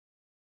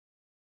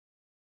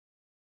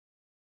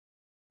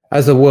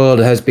As the world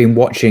has been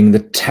watching the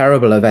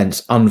terrible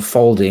events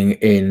unfolding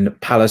in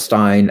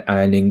Palestine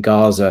and in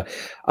Gaza,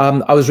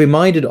 I was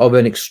reminded of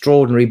an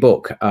extraordinary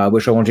book,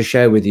 which I want to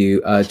share with you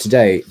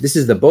today. This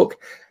is the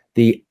book,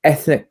 The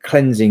Ethnic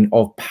Cleansing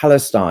of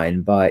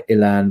Palestine by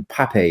Ilan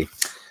Pappé.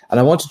 And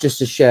I wanted just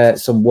to share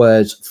some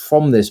words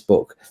from this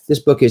book. This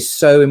book is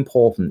so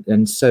important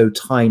and so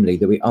timely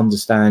that we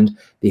understand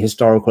the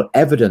historical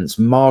evidence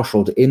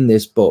marshaled in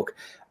this book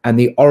and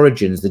the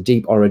origins, the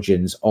deep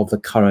origins of the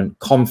current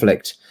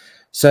conflict.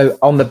 So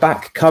on the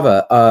back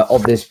cover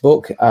of this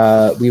book,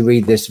 we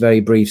read this very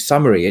brief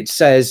summary. It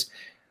says,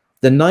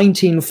 the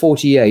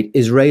 1948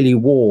 Israeli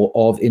War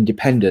of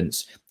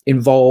Independence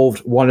involved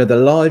one of the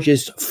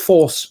largest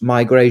forced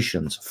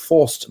migrations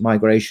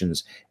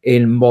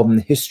in modern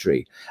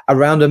history.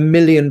 Around 1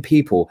 million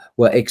people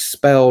were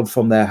expelled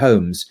from their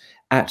homes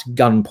at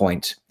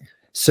gunpoint.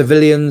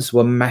 Civilians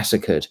were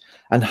massacred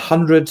and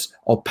hundreds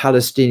of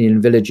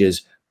Palestinian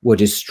villages were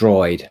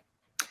destroyed.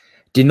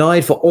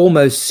 Denied for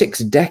almost 6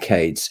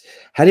 decades,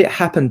 had it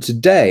happened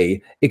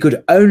today, it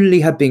could only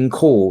have been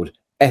called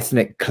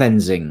ethnic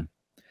cleansing.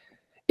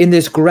 In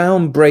this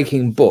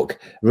groundbreaking book,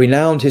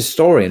 renowned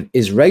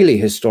Israeli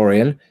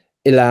historian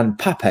Ilan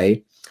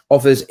Pappé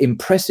offers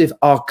impressive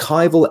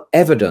archival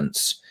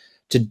evidence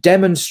to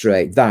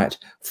demonstrate that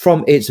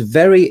from its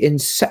very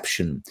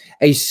inception,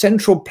 a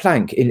central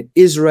plank in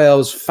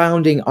Israel's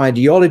founding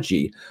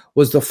ideology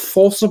was the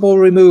forcible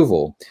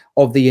removal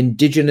of the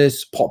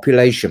indigenous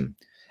population,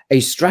 a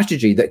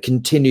strategy that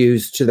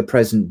continues to the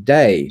present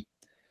day.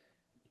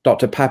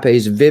 Dr.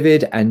 Pappé's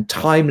vivid and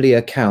timely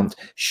account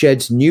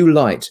sheds new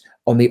light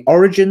on the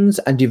origins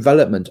and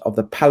development of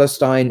the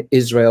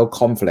Palestine-Israel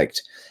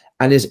conflict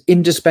and is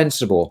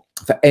indispensable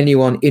for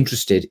anyone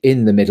interested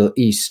in the Middle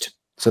East.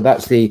 So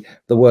that's the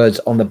words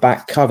on the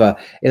back cover.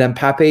 Ilan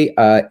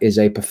Pappé is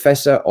a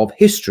professor of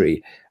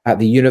history at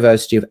the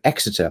University of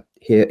Exeter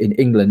here in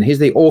England. He's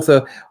the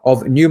author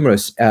of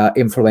numerous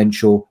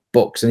influential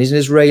books, and he's an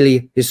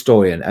Israeli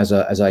historian, as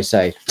I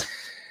say.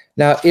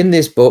 Now, in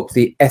this book,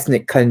 The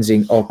Ethnic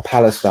Cleansing of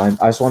Palestine,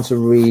 I just want to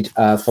read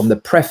from the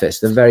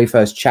preface, the very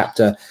first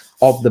chapter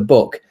of the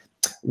book,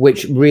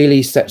 which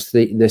really sets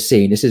the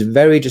scene. This is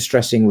very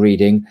distressing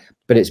reading,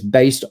 but it's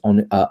based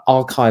on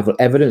archival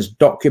evidence,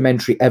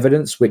 documentary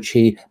evidence, which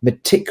he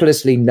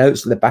meticulously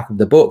notes at the back of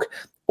the book.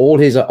 All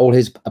his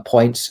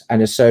points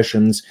and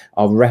assertions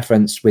are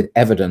referenced with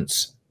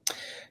evidence.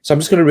 So I'm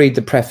just going to read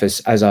the preface,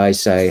 as I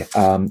say,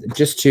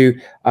 just to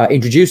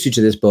introduce you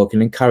to this book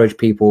and encourage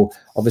people,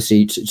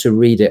 obviously, to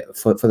read it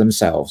for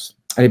themselves.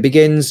 And it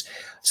begins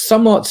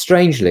somewhat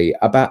strangely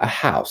about a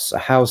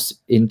house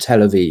in Tel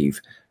Aviv.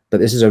 But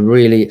this is a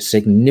really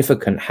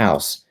significant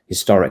house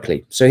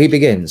historically. So he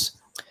begins.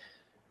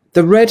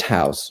 The Red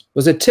House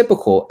was a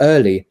typical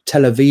early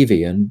Tel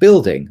Avivian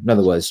building, in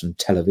other words, from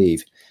Tel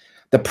Aviv.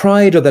 The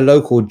pride of the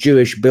local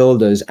Jewish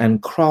builders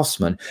and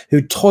craftsmen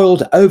who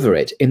toiled over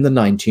it in the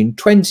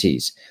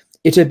 1920s.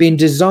 It had been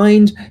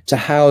designed to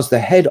house the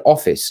head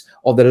office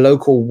of the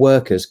local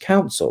Workers'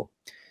 Council.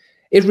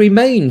 It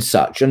remained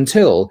such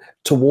until,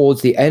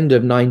 towards the end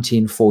of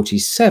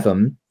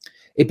 1947,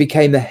 it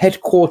became the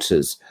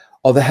headquarters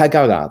of the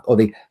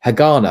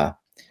Haganah,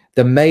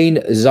 the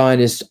main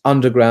Zionist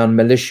underground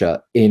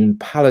militia in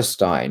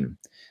Palestine.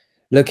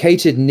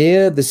 Located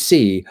near the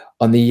sea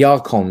on the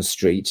Yarkon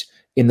Street,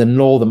 in the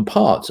northern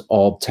part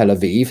of Tel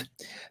Aviv,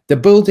 the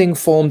building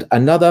formed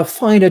another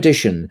fine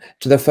addition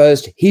to the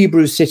first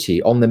Hebrew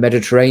city on the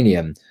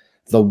Mediterranean,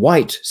 the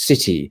White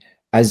City,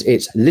 as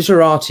its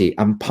literati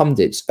and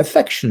pundits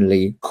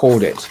affectionately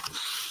called it.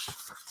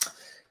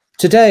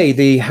 Today,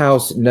 the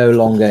house no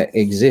longer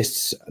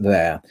exists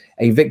there,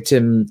 a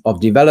victim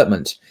of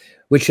development,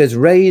 which has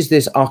razed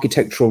this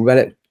architectural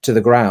relic to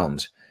the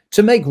ground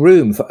to make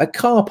room for a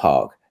car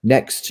park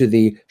next to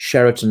the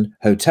Sheraton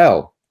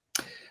Hotel.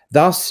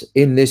 Thus,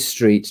 in this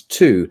street,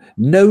 too,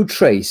 no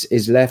trace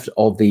is left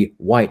of the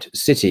White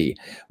City,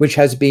 which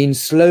has been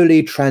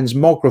slowly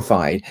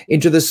transmogrified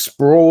into the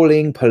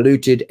sprawling,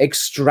 polluted,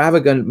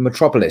 extravagant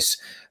metropolis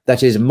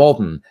that is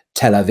modern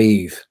Tel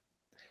Aviv.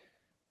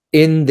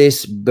 In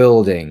this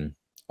building,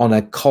 on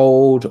a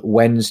cold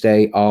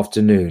Wednesday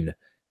afternoon,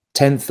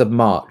 10th of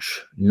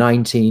March,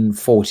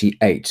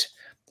 1948,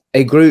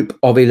 a group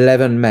of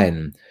 11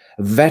 men,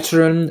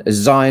 veteran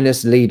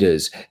Zionist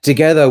leaders,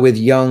 together with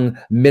young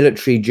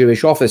military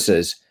Jewish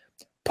officers,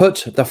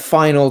 put the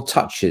final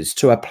touches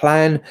to a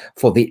plan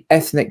for the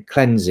ethnic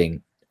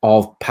cleansing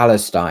of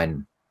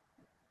Palestine.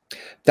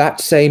 That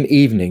same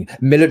evening,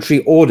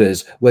 military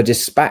orders were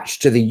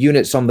dispatched to the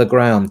units on the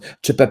ground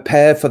to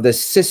prepare for the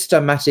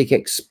systematic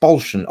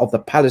expulsion of the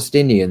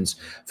Palestinians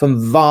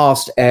from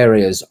vast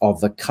areas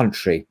of the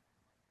country.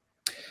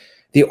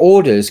 The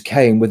orders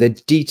came with a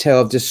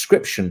detailed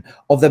description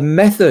of the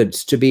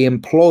methods to be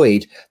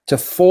employed to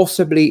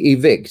forcibly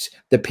evict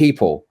the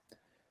people,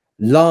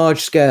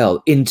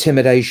 large-scale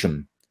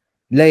intimidation,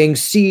 laying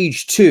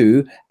siege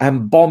to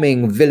and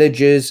bombing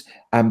villages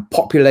and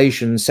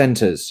population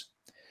centres,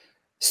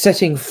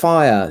 setting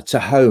fire to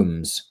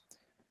homes,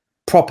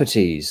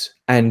 properties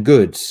and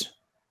goods,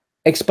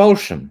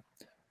 expulsion,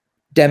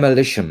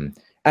 demolition,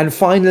 and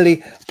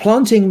finally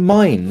planting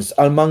mines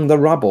among the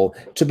rubble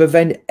to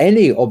prevent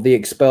any of the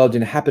expelled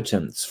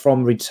inhabitants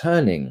from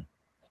returning.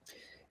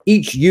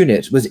 Each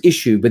unit was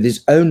issued with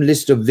its own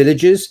list of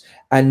villages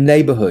and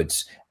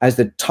neighborhoods as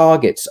the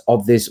targets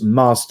of this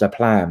master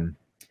plan.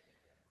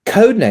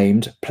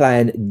 Codenamed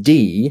Plan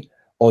D,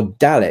 or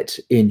Dalet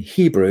in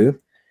Hebrew,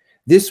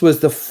 this was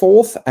the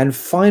fourth and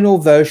final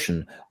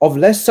version of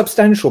less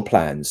substantial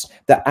plans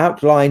that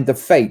outlined the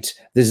fate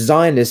the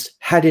Zionists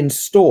had in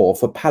store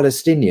for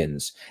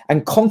Palestinians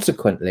and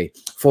consequently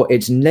for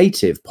its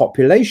native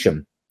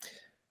population.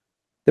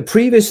 The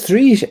previous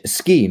three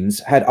schemes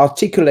had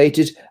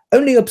articulated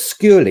only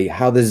obscurely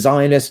how the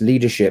Zionist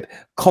leadership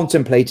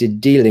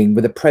contemplated dealing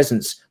with the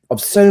presence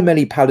of so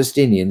many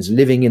Palestinians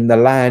living in the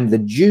land the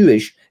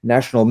Jewish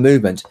national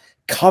movement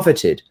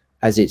coveted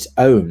as its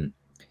own.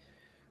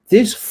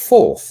 This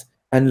fourth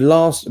and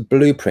last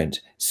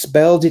blueprint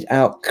spelled it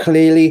out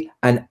clearly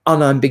and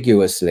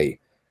unambiguously.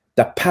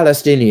 The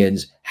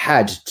Palestinians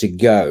had to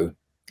go.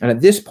 And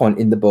at this point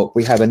in the book,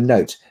 we have a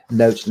note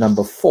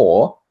number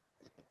 4.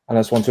 And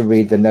I just want to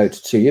read the note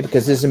to you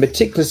because this is a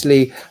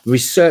meticulously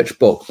researched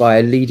book by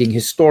a leading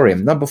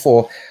historian. Number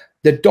 4,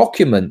 the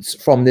documents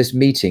from this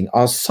meeting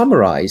are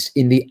summarized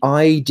in the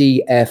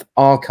IDF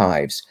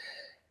archives,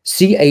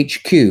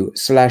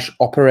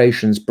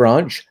 CHQ/Operations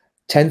Branch,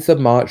 10th of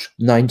March,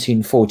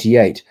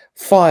 1948,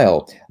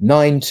 file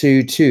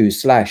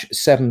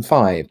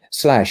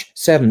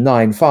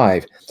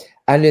 922/75/795,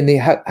 and in the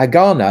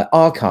Haganah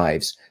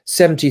archives,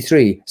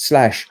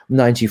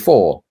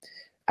 73/94.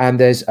 And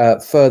there's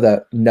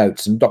further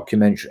notes and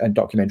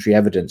documentary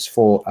evidence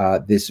for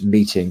this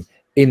meeting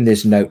in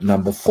this note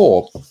number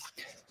 4.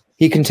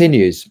 He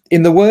continues,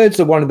 in the words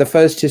of one of the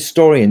first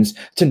historians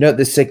to note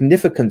the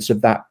significance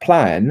of that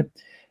plan,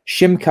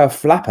 Shimka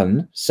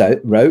Flapan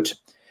wrote,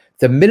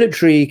 the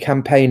military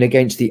campaign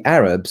against the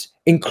Arabs,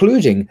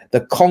 including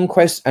the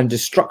conquest and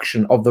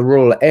destruction of the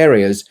rural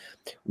areas,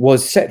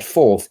 was set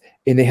forth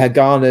in the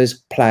Haganah's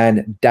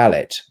Plan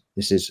Dalet.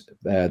 This is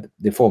the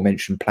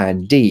aforementioned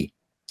Plan D.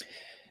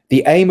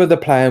 The aim of the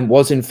plan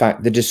was, in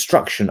fact, the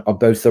destruction of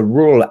both the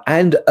rural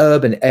and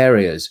urban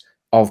areas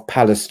of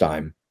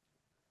Palestine.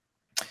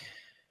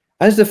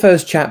 As the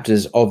first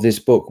chapters of this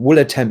book will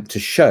attempt to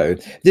show,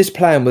 this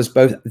plan was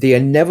both the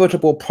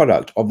inevitable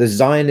product of the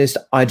Zionist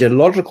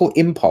ideological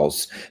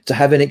impulse to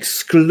have an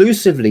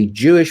exclusively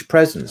Jewish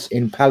presence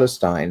in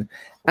Palestine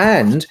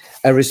and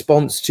a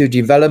response to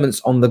developments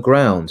on the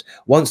ground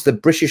once the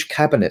British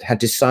cabinet had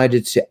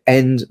decided to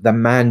end the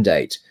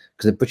mandate,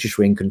 because the British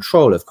were in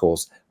control, of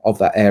course, of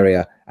that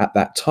area at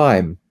that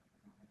time.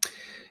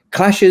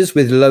 Clashes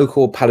with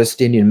local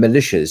Palestinian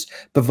militias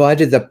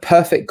provided the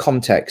perfect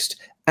context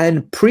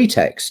and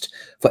pretext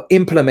for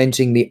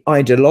implementing the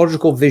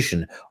ideological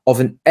vision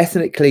of an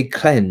ethnically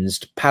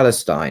cleansed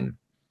Palestine.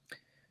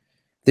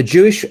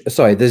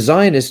 The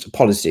Zionist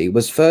policy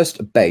was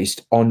first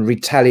based on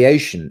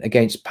retaliation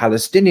against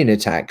Palestinian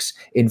attacks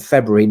in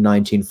February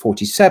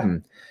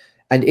 1947,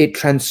 and it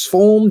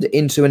transformed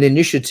into an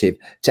initiative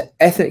to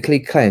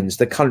ethnically cleanse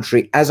the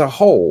country as a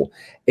whole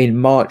in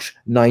March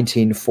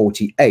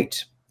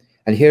 1948.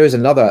 And here is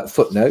another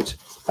footnote,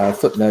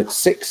 footnote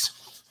 6,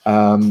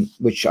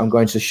 which I'm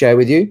going to share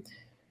with you.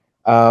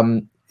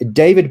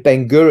 David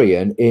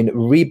Ben-Gurion in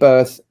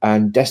Rebirth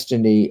and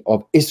Destiny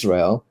of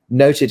Israel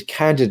noted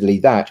candidly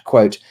that,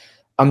 quote,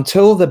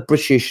 until the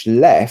British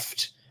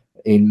left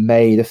in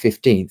May the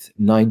 15th,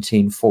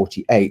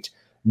 1948,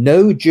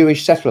 no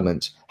Jewish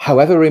settlement,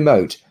 however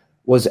remote,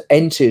 was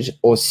entered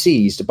or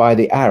seized by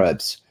the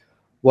Arabs,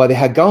 while the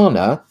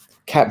Haganah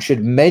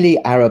captured many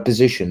Arab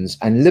positions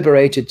and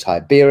liberated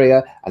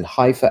Tiberia and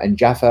Haifa and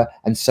Jaffa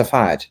and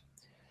Safad.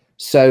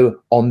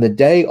 So on the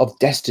day of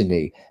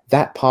destiny,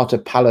 that part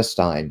of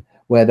Palestine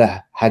where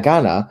the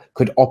Haganah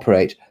could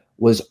operate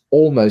was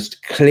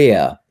almost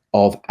clear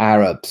of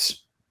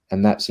Arabs.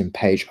 And that's in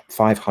page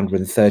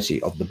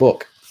 530 of the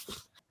book.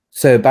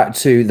 So back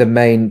to the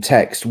main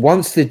text.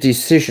 Once the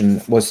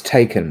decision was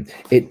taken,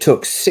 it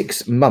took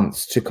 6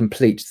 months to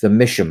complete the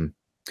mission.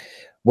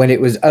 When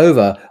it was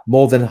over,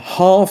 more than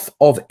half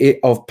of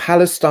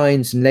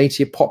Palestine's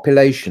native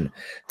population,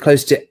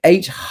 close to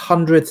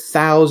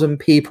 800,000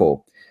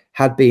 people,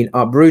 had been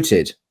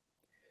uprooted.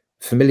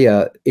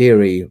 Familiar,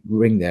 eerie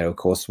ring there, of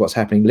course, what's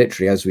happening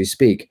literally as we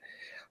speak.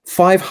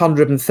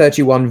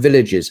 531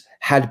 villages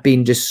had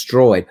been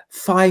destroyed.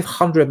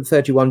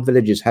 531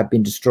 villages had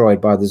been destroyed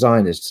by the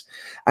Zionists,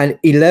 and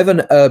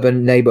 11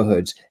 urban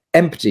neighborhoods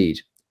emptied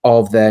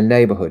of their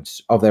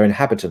neighborhoods, of their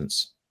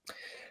inhabitants.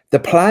 The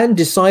plan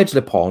decided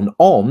upon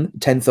on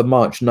 10th of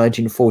March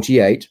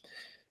 1948,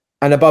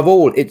 and above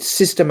all, its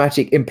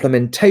systematic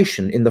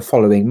implementation in the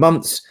following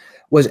months,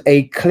 was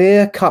a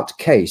clear-cut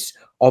case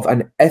of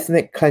an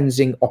ethnic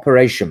cleansing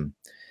operation,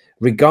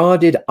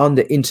 regarded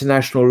under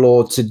international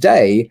law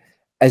today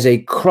as a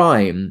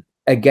crime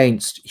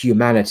against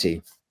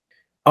humanity.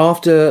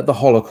 After the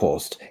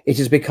Holocaust, it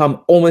has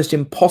become almost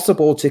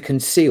impossible to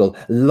conceal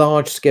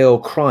large-scale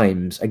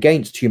crimes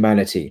against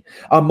humanity.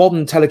 Our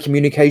modern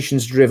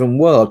telecommunications-driven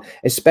world,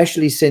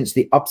 especially since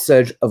the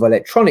upsurge of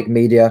electronic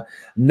media,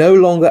 no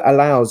longer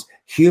allows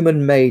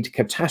human-made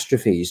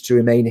catastrophes to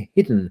remain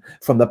hidden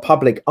from the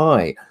public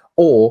eye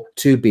or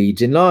to be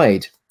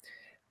denied.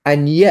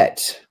 And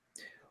yet,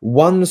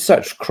 one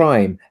such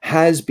crime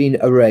has been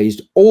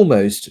erased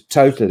almost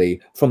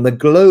totally from the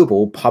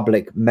global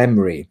public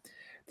memory: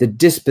 the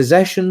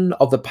dispossession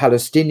of the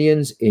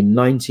Palestinians in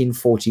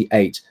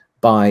 1948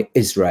 by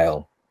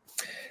Israel.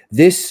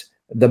 This,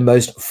 the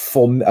most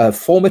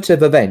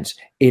formative event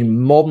in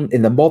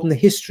the modern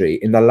history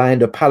in the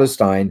land of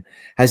Palestine,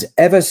 has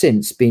ever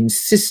since been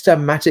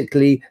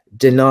systematically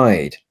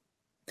denied,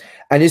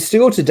 and is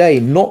still today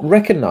not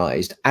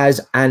recognized as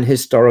an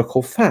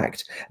historical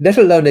fact, let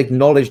alone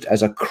acknowledged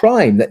as a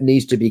crime that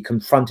needs to be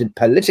confronted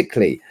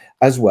politically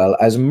as well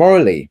as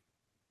morally.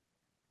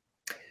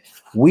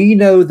 We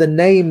know the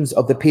names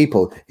of the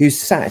people who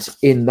sat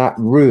in that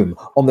room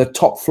on the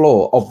top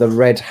floor of the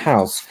Red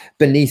House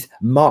beneath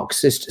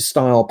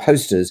Marxist-style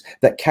posters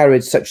that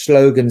carried such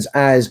slogans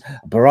as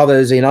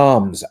 "Brothers in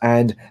Arms"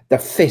 and "The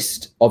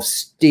Fist of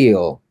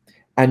Steel,"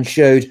 and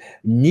showed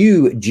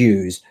new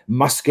Jews,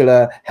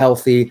 muscular,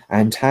 healthy,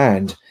 and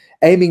tanned,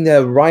 aiming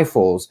their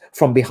rifles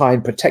from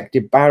behind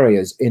protective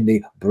barriers in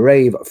the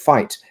brave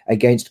fight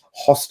against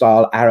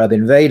hostile Arab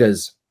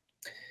invaders.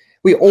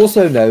 We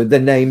also know the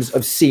names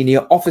of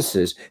senior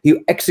officers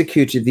who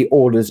executed the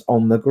orders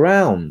on the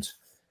ground.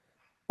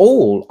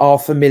 All are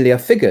familiar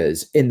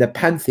figures in the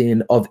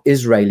pantheon of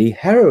Israeli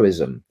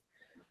heroism.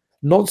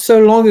 Not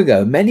so long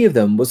ago, many of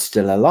them were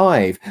still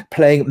alive,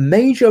 playing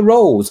major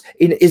roles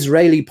in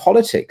Israeli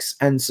politics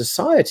and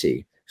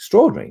society.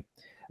 Extraordinary.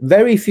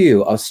 Very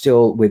few are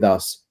still with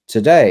us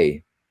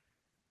today.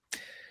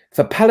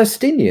 For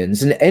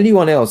Palestinians and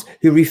anyone else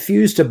who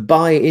refused to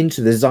buy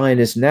into the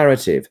Zionist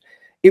narrative,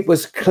 it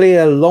was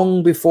clear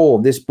long before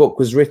this book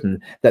was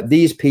written that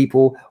these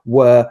people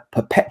were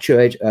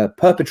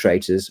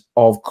perpetrators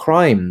of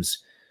crimes,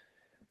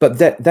 but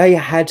that they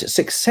had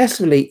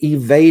successfully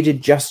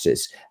evaded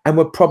justice and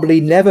would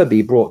probably never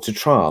be brought to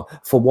trial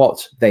for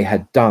what they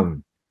had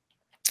done.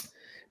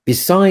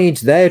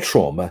 Besides their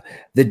trauma,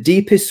 the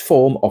deepest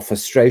form of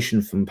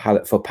frustration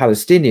for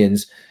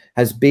Palestinians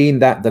has been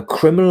that the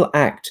criminal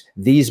act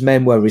these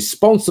men were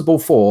responsible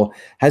for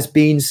has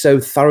been so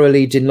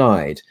thoroughly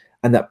denied,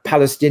 and that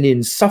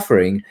Palestinian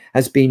suffering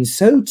has been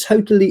so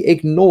totally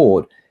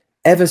ignored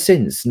ever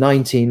since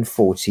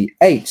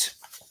 1948.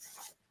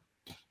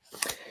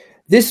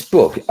 This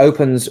book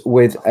opens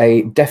with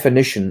a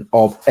definition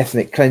of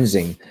ethnic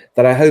cleansing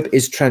that I hope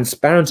is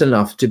transparent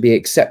enough to be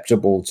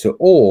acceptable to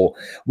all,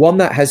 one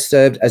that has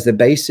served as the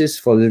basis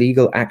for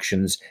legal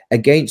actions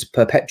against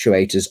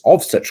perpetrators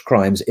of such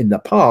crimes in the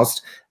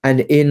past and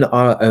in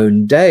our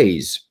own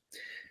days.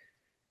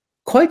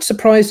 Quite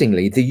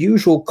surprisingly, the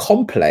usual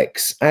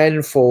complex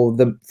and, for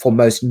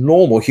most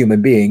normal human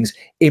beings,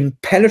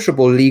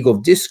 impenetrable legal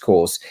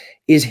discourse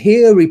is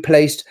here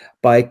replaced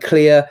by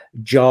clear,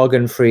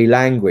 jargon-free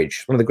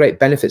language. One of the great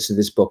benefits of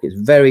this book is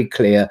very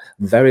clear,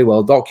 very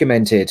well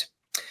documented.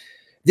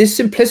 This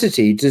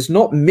simplicity does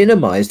not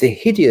minimize the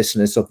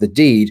hideousness of the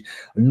deed,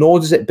 nor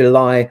does it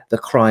belie the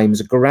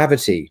crime's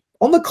gravity.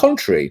 On the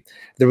contrary,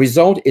 the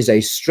result is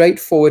a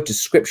straightforward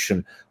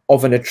description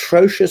of an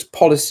atrocious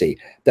policy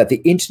that the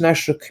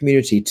international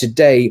community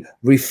today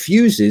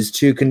refuses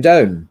to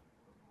condone.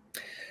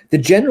 The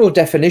general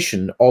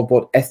definition of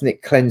what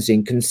ethnic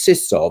cleansing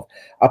consists of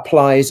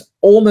applies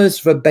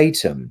almost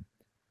verbatim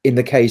in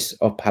the case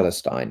of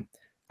Palestine.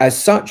 As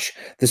such,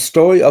 the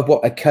story of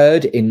what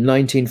occurred in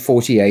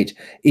 1948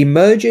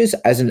 emerges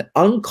as an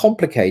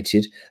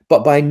uncomplicated,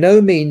 but by no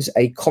means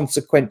a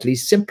consequently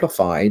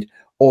simplified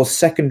or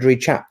secondary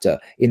chapter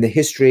in the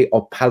history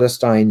of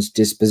Palestine's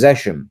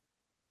dispossession.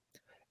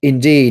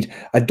 Indeed,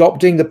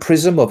 adopting the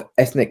prism of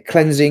ethnic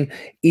cleansing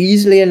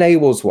easily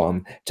enables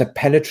one to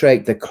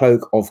penetrate the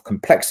cloak of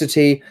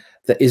complexity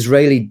that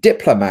Israeli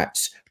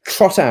diplomats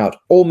trot out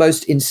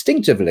almost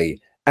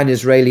instinctively and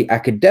Israeli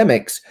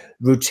academics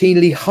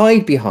routinely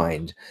hide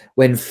behind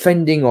when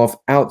fending off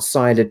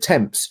outside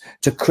attempts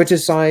to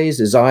criticize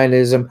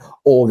Zionism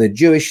or the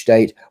Jewish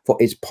state for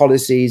its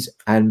policies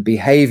and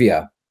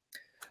behavior.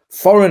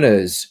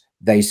 Foreigners,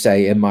 they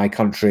say in my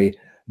country,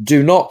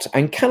 do not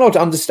and cannot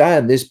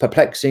understand this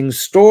perplexing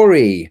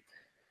story,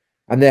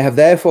 and there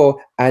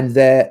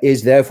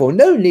is therefore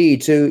no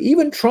need to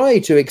even try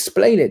to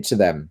explain it to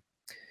them.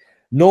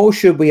 Nor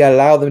should we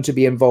allow them to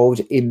be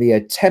involved in the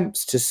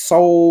attempts to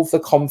solve the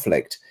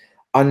conflict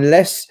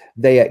unless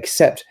they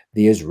accept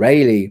the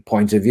Israeli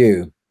point of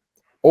view.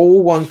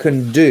 All one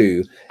can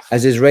do,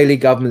 as Israeli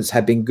governments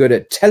have been good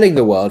at telling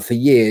the world for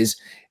years,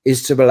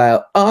 is to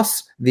allow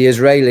us, the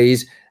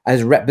Israelis,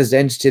 as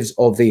representatives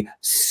of the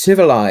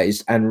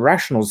civilized and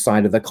rational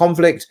side of the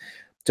conflict,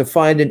 to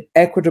find an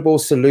equitable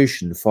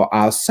solution for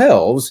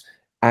ourselves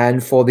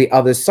and for the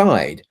other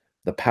side,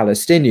 the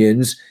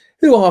Palestinians,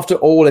 who after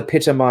all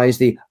epitomize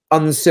the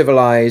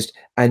uncivilized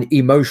and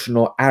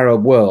emotional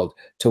Arab world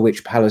to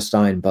which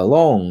Palestine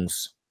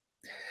belongs.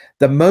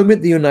 The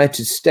moment the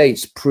United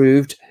States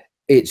proved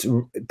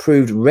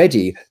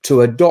ready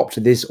to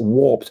adopt this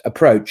warped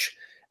approach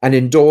and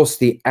endorse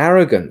the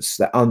arrogance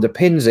that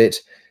underpins it,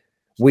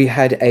 we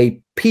had a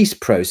peace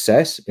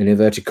process, in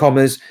inverted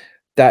commas,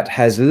 that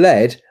has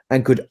led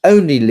and could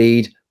only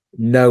lead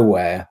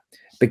nowhere,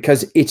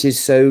 because it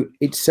so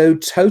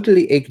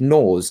totally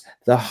ignores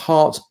the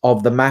heart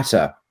of the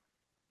matter.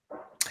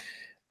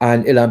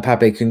 And Ilan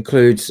Pappé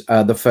concludes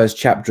the first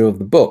chapter of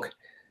the book.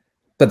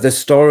 But the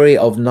story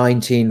of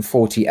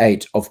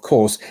 1948, of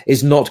course,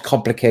 is not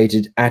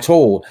complicated at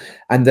all.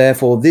 And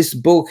therefore, this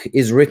book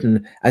is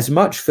written as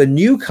much for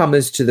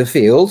newcomers to the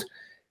field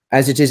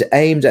as it is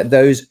aimed at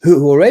those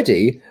who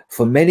already,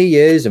 for many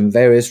years and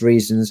various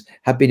reasons,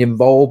 have been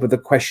involved with the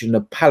question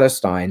of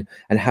Palestine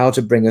and how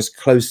to bring us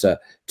closer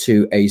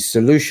to a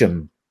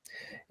solution.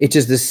 It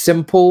is the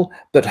simple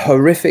but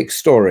horrific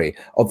story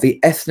of the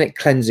ethnic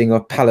cleansing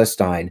of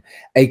Palestine,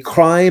 a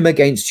crime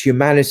against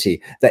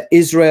humanity that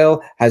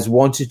Israel has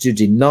wanted to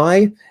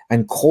deny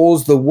and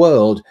cause the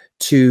world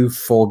to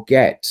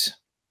forget.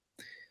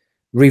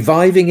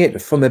 Reviving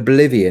it from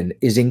oblivion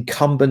is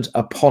incumbent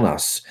upon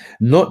us,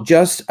 not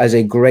just as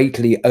a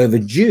greatly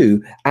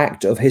overdue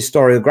act of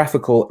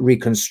historiographical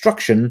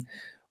reconstruction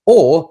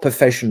or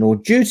professional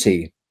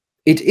duty.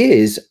 It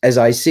is, as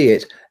I see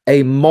it,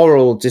 a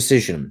moral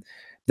decision,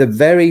 the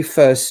very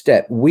first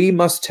step we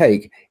must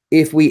take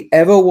if we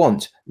ever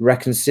want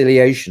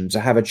reconciliation to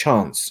have a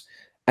chance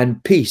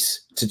and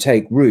peace to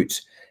take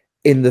root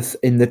in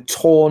the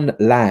torn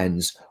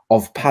lands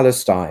of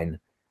Palestine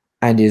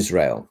and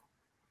Israel.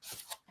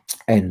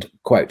 End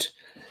quote.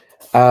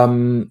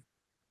 That's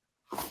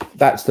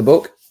the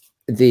book,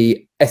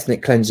 The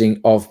Ethnic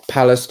Cleansing of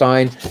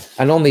Palestine.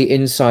 And on the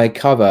inside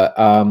cover,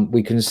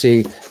 we can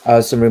see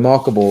some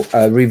remarkable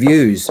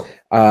reviews.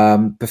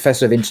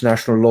 Professor of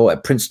International Law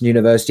at Princeton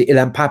University,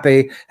 Ilan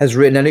Pappé, has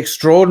written an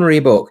extraordinary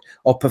book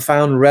of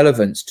profound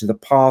relevance to the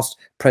past,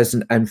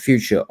 present, and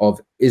future of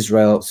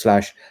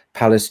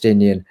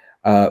Israel/Palestinian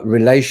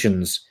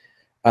relations.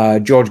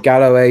 George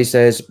Galloway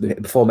says,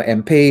 former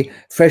MP,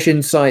 fresh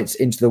insights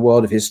into the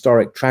world of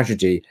historic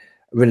tragedy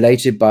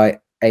related by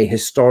a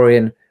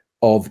historian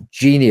of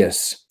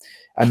genius.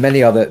 And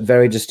many other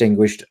very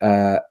distinguished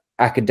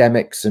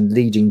academics and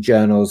leading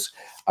journals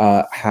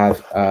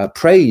have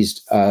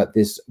praised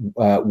this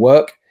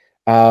work.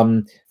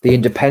 The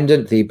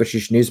Independent, the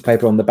British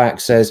newspaper, on the back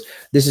says,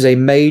 this is a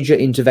major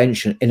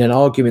intervention in an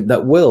argument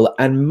that will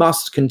and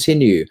must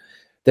continue.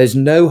 There's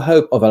no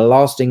hope of a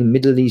lasting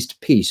Middle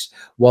East peace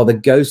while the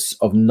ghosts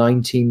of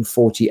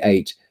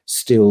 1948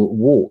 still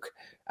walk.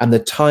 And the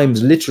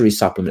Times Literary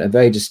Supplement, a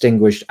very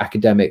distinguished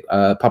academic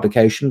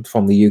publication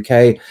from the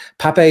UK,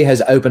 Pappé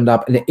has opened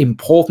up an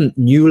important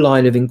new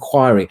line of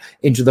inquiry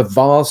into the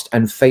vast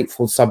and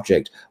fateful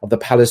subject of the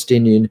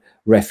Palestinian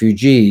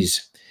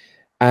refugees.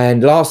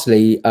 And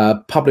lastly,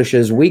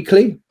 Publishers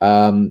Weekly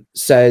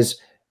says,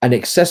 an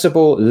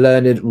accessible,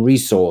 learned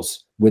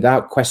resource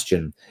without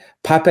question.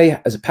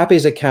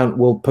 Pappé's account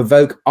will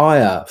provoke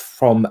ire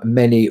from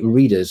many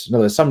readers. In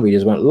other words, some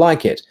readers won't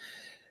like it.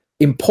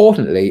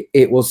 Importantly,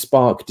 it will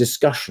spark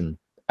discussion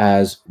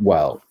as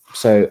well.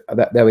 So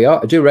there we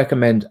are. I do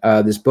recommend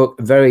this book.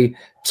 Very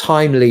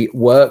timely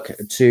work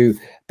to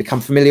become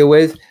familiar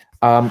with.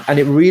 And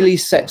it really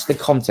sets the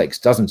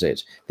context, doesn't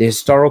it? The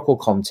historical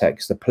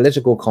context, the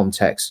political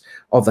context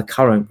of the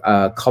current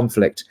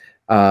conflict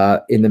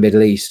in the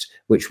Middle East,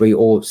 which we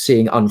all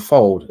seeing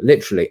unfold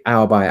literally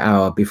hour by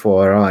hour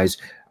before our eyes,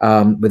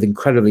 with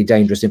incredibly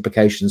dangerous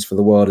implications for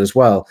the world as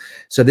well.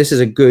 So this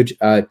is a good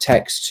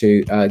text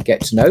to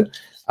get to know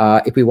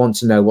if we want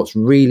to know what's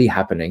really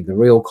happening, the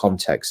real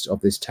context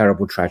of this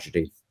terrible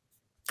tragedy.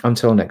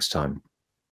 Until next time.